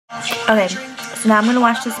Okay, so now I'm gonna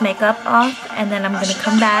wash this makeup off, and then I'm gonna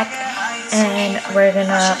come back and we're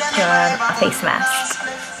gonna put on a face mask.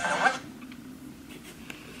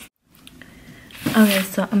 Okay,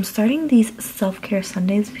 so I'm starting these self-care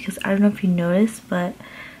Sundays because I don't know if you noticed, but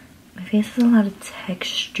my face has a lot of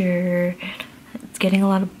texture. It's getting a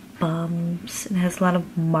lot of bumps and it has a lot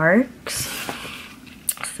of marks.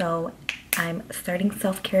 So I'm starting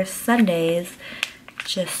self-care Sundays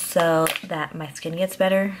just so that my skin gets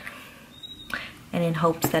better and in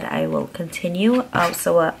hopes that I will continue.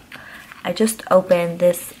 I just opened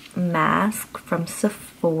this mask from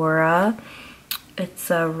Sephora.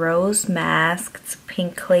 It's a rose mask. It's a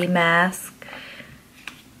pink clay mask.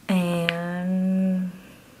 And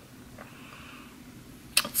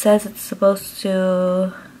it says it's supposed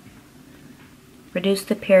to reduce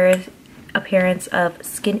the appearance of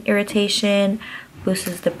skin irritation,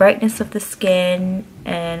 boosts the brightness of the skin,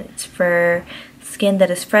 and it's for skin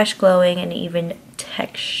that is fresh, glowing, and even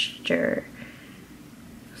texture.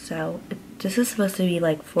 So this is supposed to be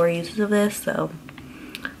like 4 uses of this, so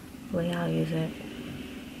hopefully I'll use it.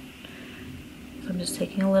 So I'm just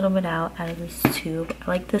taking a little bit out of this tube. I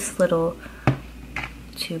like this little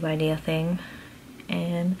tube idea thing,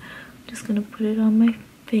 and I'm just gonna put it on my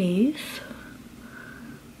face.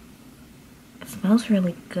 It smells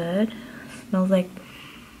really good. It smells like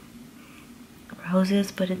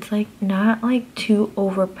roses, but it's like not like too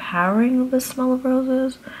overpowering of the smell of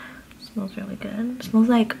roses. It smells really good. It smells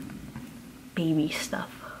like baby stuff.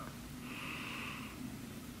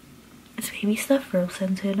 Is baby stuff rose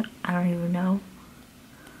scented? I don't even know.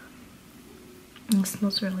 It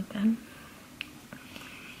smells really good. I'm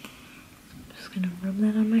just gonna rub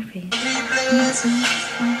that on my face.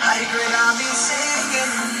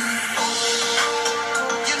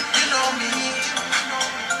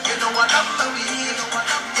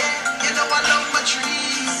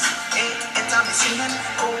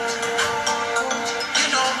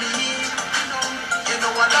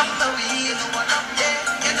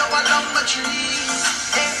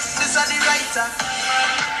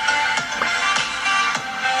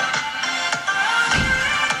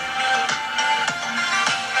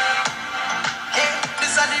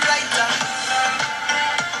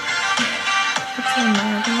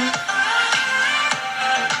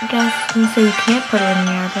 I guess you say you can't put it in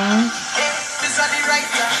your eyebrows.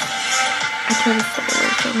 I try to stay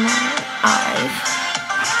away from my eyes.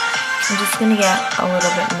 I'm just gonna get a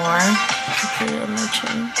little bit more to put it on my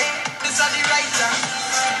chin.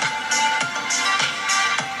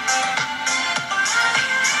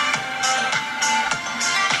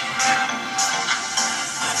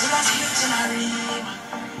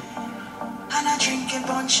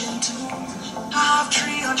 I have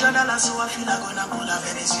 $300, so I feel like gonna pull up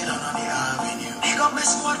any sit on the avenue. Pick up my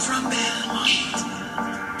spot from Belmont.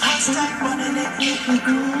 First time running it, keep me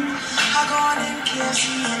cool. I go on in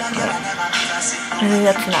KFC and I get a never meet a single. I think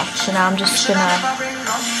that's enough. So now I'm just gonna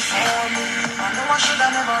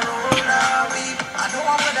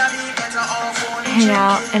hang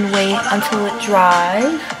out and wait until it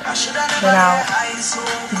dries. Then I'll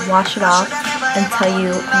wash it off and tell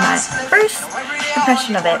you my first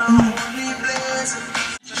impression of it.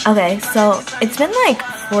 Okay, so it's been like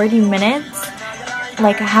 40 minutes,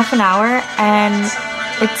 like a half an hour, and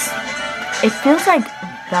it feels like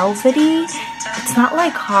velvety. It's not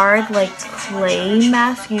like hard like clay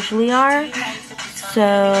masks usually are,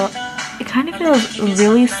 so it kind of feels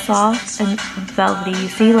really soft and velvety. You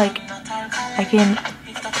see, like I can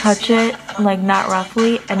touch it like not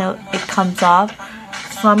roughly and it comes off.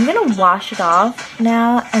 So I'm gonna wash it off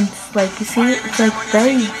now, and it's like, you see, it's like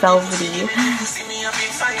very velvety,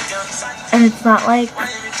 and it's not like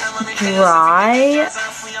dry,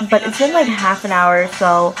 but it's been like half an hour,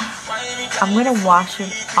 so I'm gonna wash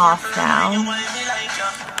it off now.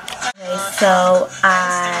 Okay, so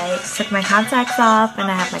I took my contacts off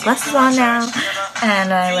and I have my glasses on now,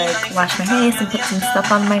 and I like washed my face and put some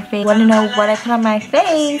stuff on my face. Want to know what I put on my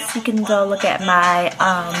face? You can go look at my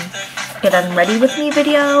Get Unready With Me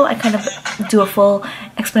video. I kind of do a full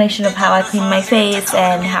explanation of how I clean my face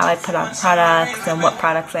and how I put on products and what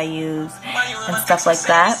products I use and stuff like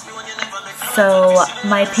that. So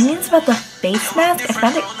my opinions about the face mask, I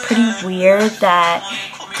found it pretty weird that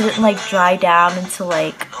it didn't like dry down into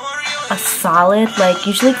like a solid. Like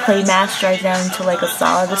usually clay mask dries down into like a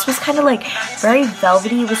solid. This was kind of like very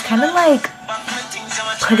velvety. It was kind of like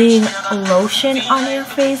putting lotion on your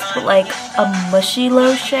face, but like a mushy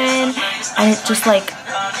lotion, and it just like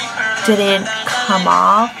didn't come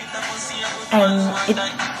off. And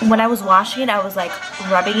when I was washing it, I was like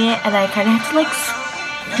rubbing it, and I kind of had to like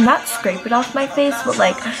not scrape it off my face, but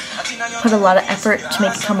like put a lot of effort to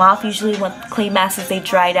make it come off. Usually when clay masks, they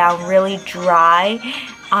dry down really dry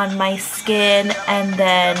on my skin, and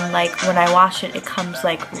then like when I wash it, it comes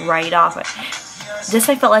like right off. This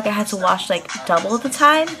I felt like I had to wash like double the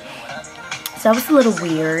time, so that was a little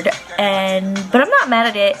weird. But I'm not mad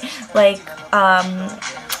at it. Like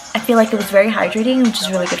I feel like it was very hydrating, which is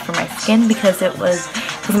really good for my skin, because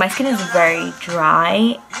my skin is very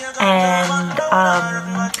dry, and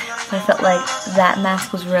I felt like that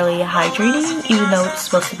mask was really hydrating, even though it's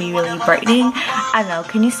supposed to be really brightening. I don't know,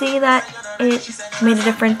 can you see that it made a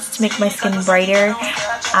difference to make my skin brighter?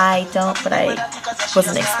 I don't, but I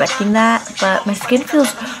wasn't expecting that. But my skin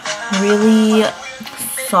feels really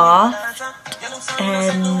soft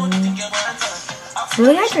and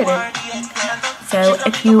really hydrated. So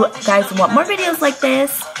if you guys want more videos like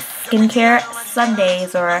this, skincare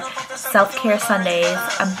Sundays or self-care Sundays,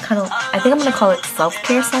 I think I'm gonna call it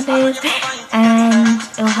self-care Sundays, and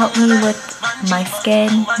it'll help me with my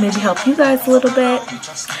skin, maybe help you guys a little bit.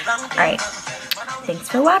 Alright, thanks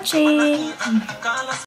for watching.